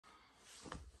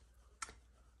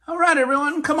All right,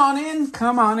 everyone, come on in,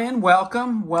 come on in.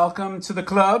 Welcome to the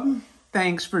club.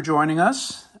 Thanks for joining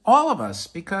us, all of us,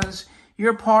 because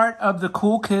you're part of the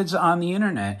cool kids on the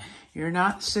internet. You're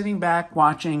not sitting back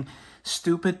watching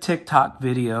stupid TikTok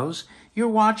videos. You're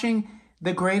watching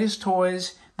the greatest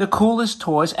toys, the coolest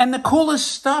toys, and the coolest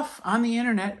stuff on the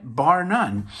internet, bar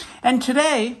none. And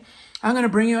today, I'm going to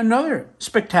bring you another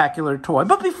spectacular toy.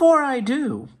 But before I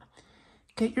do,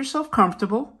 get yourself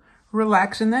comfortable,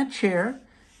 relax in that chair.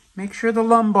 Make sure the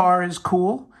lumbar is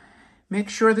cool. Make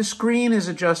sure the screen is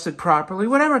adjusted properly,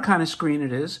 whatever kind of screen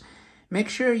it is. Make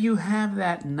sure you have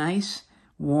that nice,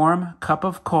 warm cup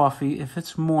of coffee if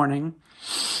it's morning.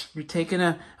 You're taking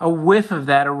a whiff of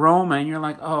that aroma and you're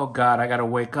like, oh God, I got to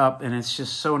wake up. And it's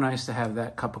just so nice to have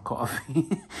that cup of coffee.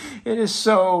 It is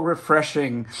so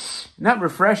refreshing. Not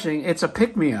refreshing, it's a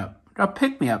pick-me-up. A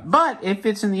pick-me-up. But if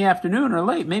it's in the afternoon or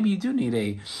late, maybe you do need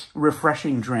a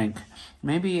refreshing drink.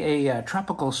 Maybe a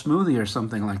tropical smoothie or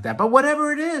something like that. But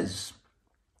whatever it is,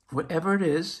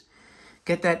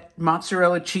 get that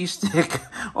mozzarella cheese stick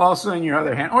also in your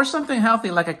other hand. Or something healthy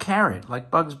like a carrot,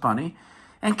 like Bugs Bunny.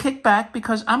 And kick back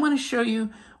because I'm going to show you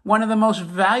one of the most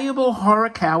valuable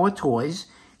Horikawa toys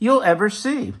you'll ever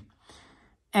see.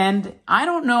 And I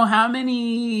don't know how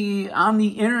many on the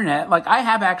internet, like I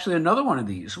have actually another one of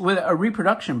these with a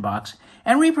reproduction box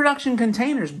and reproduction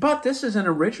containers, but this is an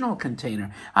original container.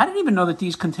 I didn't even know that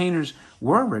these containers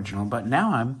were original, but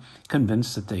now I'm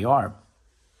convinced that they are.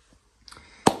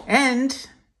 And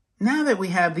now that we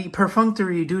have the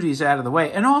perfunctory duties out of the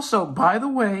way, and also, by the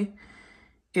way,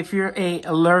 if you're a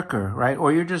lurker, right,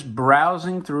 or you're just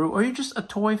browsing through, or you're just a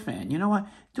toy fan, you know what?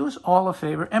 Do us all a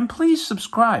favor and please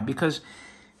subscribe because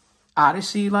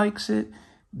Odyssey likes it,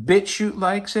 BitChute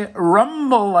likes it,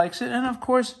 Rumble likes it, and of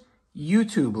course,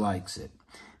 YouTube likes it.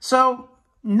 So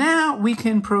now we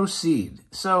can proceed.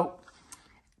 So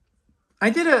I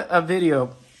did a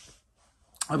video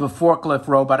of a forklift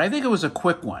robot. I think it was a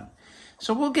quick one.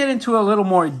 So we'll get into a little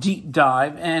more deep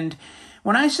dive. And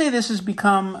when I say this has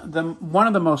become one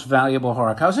of the most valuable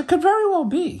Horikawas, it could very well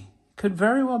be. Could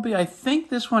very well be. I think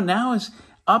this one now is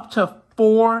up to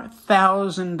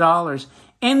 $4,000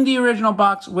 in the original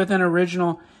box with an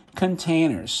original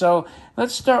container. So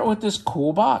let's start with this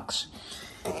cool box.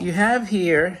 You have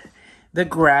here the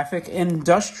graphic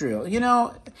industrial. You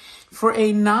know, for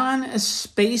a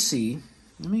non-spacey,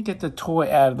 let me get the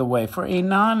toy out of the way. For a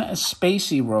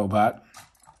non-spacey robot,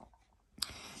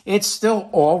 it's still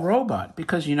all robot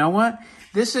because you know what?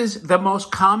 This is the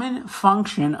most common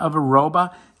function of a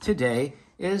robot today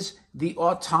is the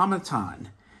automaton.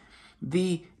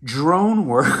 The drone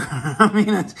worker. I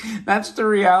mean, that's the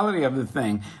reality of the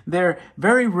thing. They're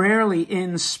very rarely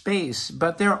in space,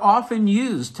 but they're often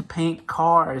used to paint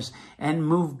cars and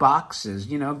move boxes.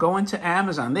 You know, go into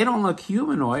Amazon. They don't look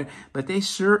humanoid, but they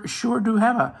sure do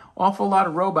have an awful lot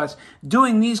of robots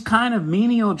doing these kind of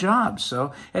menial jobs.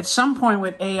 So at some point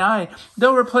with AI,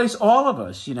 they'll replace all of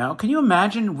us, you know. Can you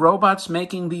imagine robots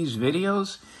making these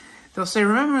videos? They'll say,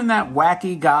 remember that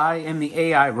wacky guy in the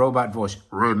AI robot voice?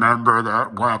 Remember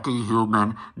that wacky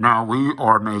human? Now we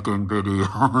are making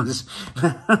videos.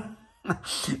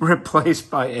 Replaced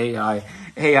by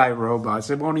AI robots.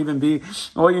 It won't even be,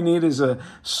 all you need is a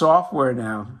software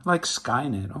now, like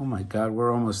Skynet. Oh my God,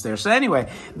 we're almost there. So anyway,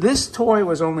 this toy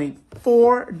was only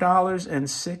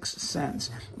 $4.06.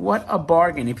 What a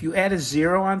bargain. If you add a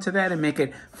zero onto that and make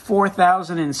it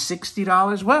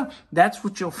 $4,060, well, that's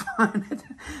what you'll find at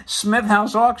Smith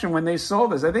House Auction when they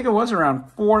sold this. I think it was around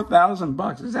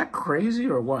 $4,000. Is that crazy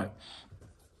or what?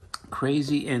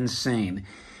 Crazy insane.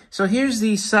 So here's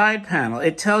the side panel.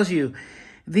 It tells you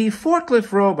the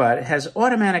forklift robot has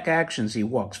automatic actions. He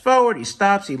walks forward, he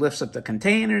stops, he lifts up the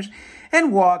containers,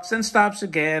 and walks, then stops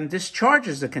again,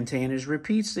 discharges the containers,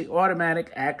 repeats the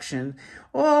automatic action,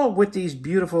 all with these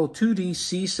beautiful 2D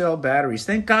C-cell batteries.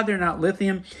 Thank God they're not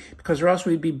lithium, because or else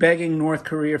we'd be begging North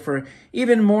Korea for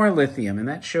even more lithium, and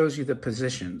that shows you the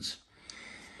positions.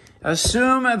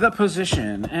 Assume the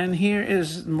position, and here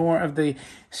is more of the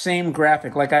same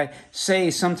graphic. Like I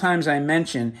say, sometimes I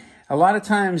mention, a lot of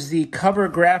times the cover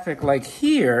graphic, like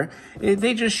here,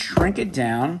 they just shrink it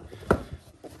down,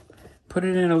 put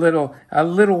it in a little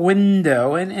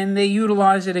window, and they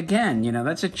utilize it again. You know,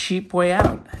 that's a cheap way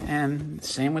out. And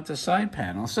same with the side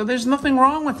panel. So there's nothing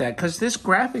wrong with that, because this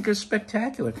graphic is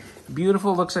spectacular.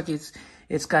 Beautiful, looks like it's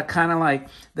got kind of like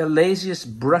the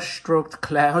laziest brush-stroked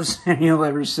clouds you'll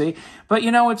ever see. But,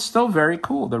 you know, it's still very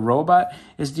cool. The robot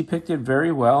is depicted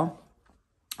very well.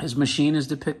 His machine is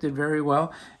depicted very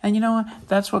well. And you know what?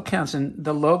 That's what counts. And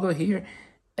the logo here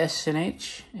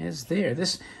S&H is there.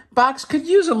 This box could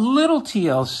use a little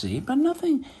TLC, but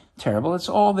nothing terrible. It's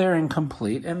all there and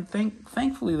complete, and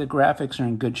thankfully the graphics are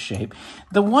in good shape.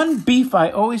 The one beef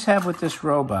I always have with this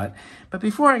robot, but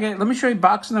before I get, let me show you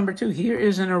box number 2. Here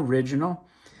is an original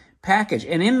package,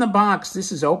 and in the box,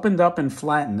 this is opened up and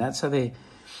flattened. That's how they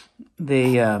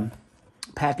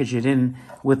package it in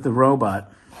with the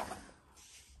robot.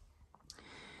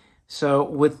 So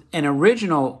with an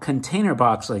original container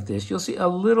box like this, you'll see a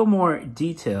little more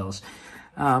details.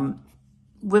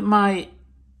 With my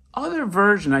other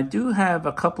version, I do have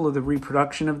a couple of the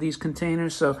reproduction of these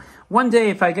containers. So one day,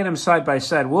 if I get them side by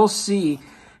side, we'll see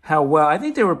how well. I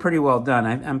think they were pretty well done.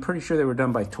 I'm pretty sure they were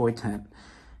done by Toy Tent.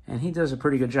 And he does a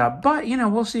pretty good job. But, you know,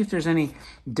 we'll see if there's any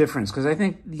difference. Because I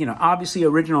think, you know, obviously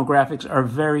original graphics are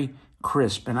very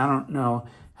crisp. And I don't know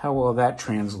how well that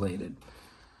translated.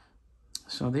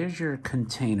 So there's your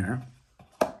container.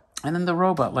 And then the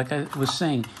robot, like I was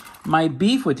saying, my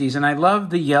beef with these, and I love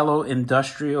the yellow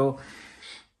industrial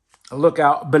look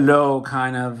out below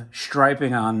kind of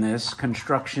striping on this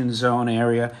construction zone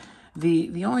area.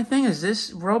 The only thing is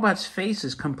this robot's face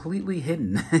is completely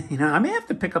hidden. You know, I may have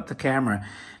to pick up the camera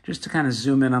just to kind of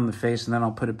zoom in on the face, and then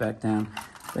I'll put it back down.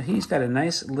 But he's got a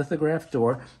nice lithograph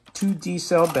door, 2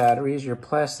 D-cell batteries, your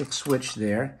plastic switch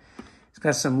there. It's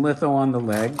got some litho on the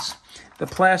legs. The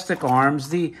plastic arms.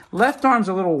 The left arm's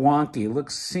a little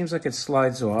wonky. Seems like it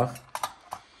slides off.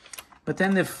 But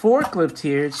then the forklift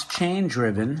here, it's chain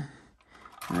driven.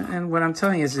 And what I'm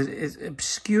telling you is it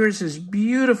obscures his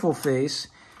beautiful face.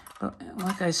 But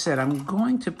like I said, I'm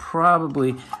going to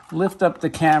probably lift up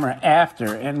the camera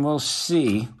after, and we'll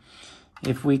see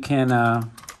if we can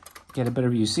get a better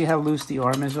view. See how loose the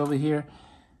arm is over here?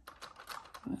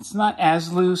 It's not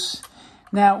as loose.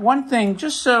 Now, one thing,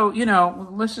 just so, you know,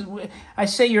 listen, I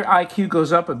say your IQ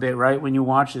goes up a bit, right, when you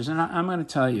watch this. And I'm going to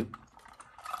tell you,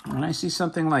 when I see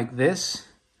something like this,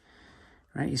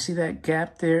 right, you see that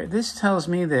gap there? This tells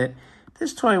me that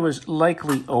this toy was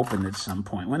likely opened at some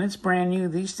point. When it's brand new,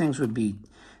 these things would be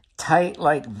tight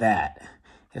like that.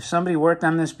 If somebody worked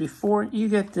on this before, you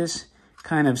get this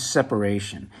kind of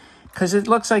separation. Because it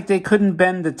looks like they couldn't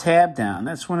bend the tab down.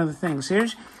 That's one of the things.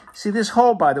 See this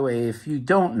hole, by the way, if you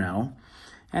don't know,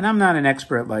 and I'm not an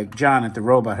expert like John at the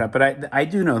Robot Hut, but I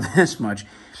do know this much.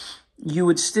 You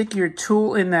would stick your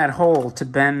tool in that hole to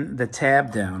bend the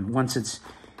tab down once it's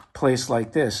placed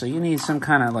like this. So you need some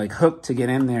kind of like hook to get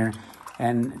in there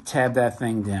and tab that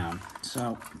thing down.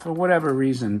 So for whatever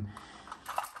reason,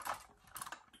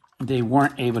 they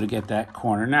weren't able to get that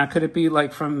corner. Now, could it be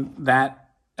like from that,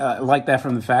 like that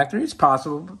from the factory? It's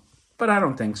possible, but I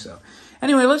don't think so.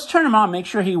 Anyway, let's turn him on, make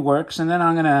sure he works, and then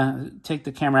I'm going to take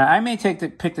the camera. I may pick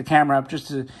the camera up just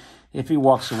to, if he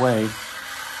walks away.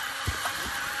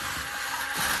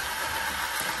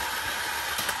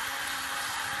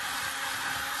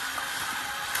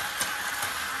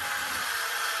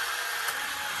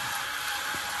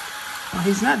 Well,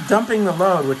 he's not dumping the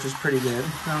load, which is pretty good.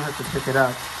 I don't have to pick it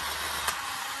up.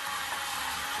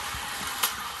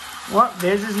 Well,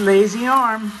 there's his lazy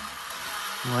arm.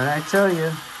 What'd I tell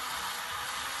you?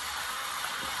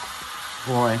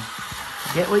 Boy,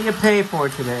 get what you pay for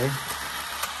today.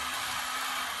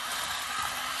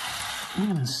 I'm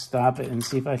going to stop it and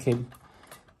see if I can...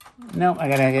 Nope, I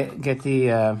got to get the... you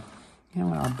know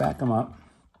what, I'll back them up.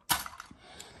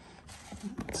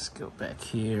 Let's go back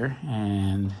here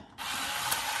and...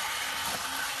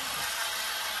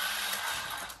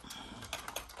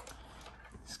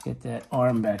 Let's get that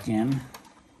arm back in.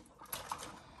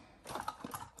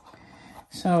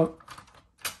 So...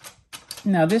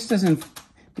 Now, this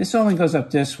only goes up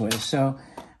this way, so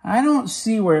I don't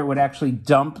see where it would actually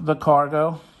dump the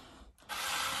cargo.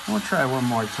 We'll try one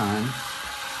more time.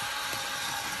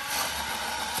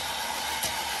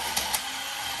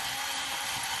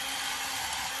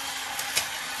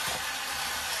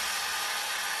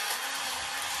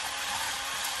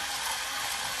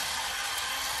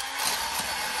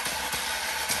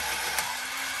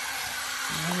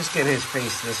 I'll just get his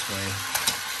face this way.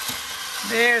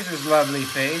 There's his lovely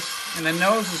face, and the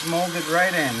nose is molded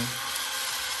right in.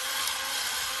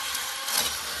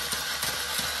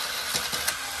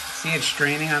 See it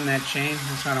straining on that chain?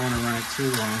 That's why I don't want to run it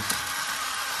too long.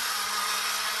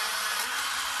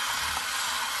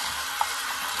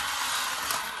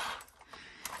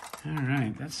 All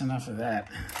right, that's enough of that.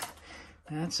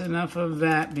 That's enough of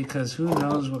that, because who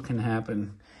knows what can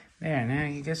happen. There, now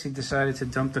I guess he decided to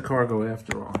dump the cargo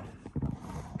after all.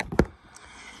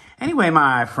 Anyway,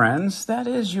 my friends, that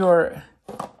is your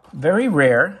very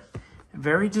rare,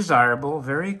 very desirable,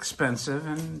 very expensive,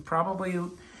 and probably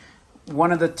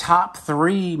one of the top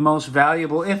 3 most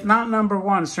valuable, if not number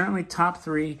 1, certainly top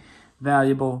 3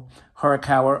 valuable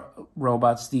Horikawa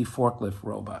robots, the Forklift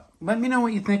Robot. Let me know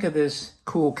what you think of this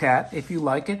cool cat. If you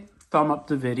like it, thumb up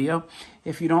the video.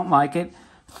 If you don't like it,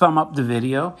 thumb up the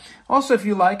video. Also, if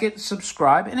you like it,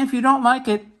 subscribe. And if you don't like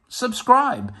it,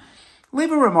 subscribe.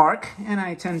 Leave a remark, and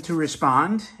I tend to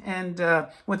respond. And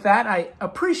with that, I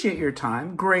appreciate your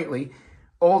time greatly.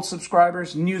 Old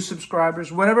subscribers, new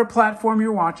subscribers, whatever platform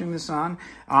you're watching this on,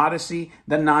 Odyssey,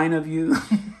 the 9 of you,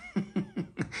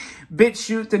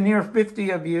 BitChute, the near 50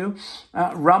 of you,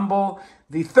 Rumble,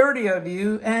 the 30 of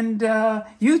you, and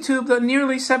YouTube, the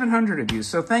nearly 700 of you.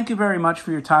 So thank you very much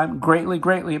for your time. Greatly,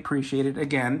 greatly appreciated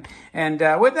again. And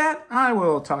with that, I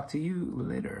will talk to you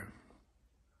later.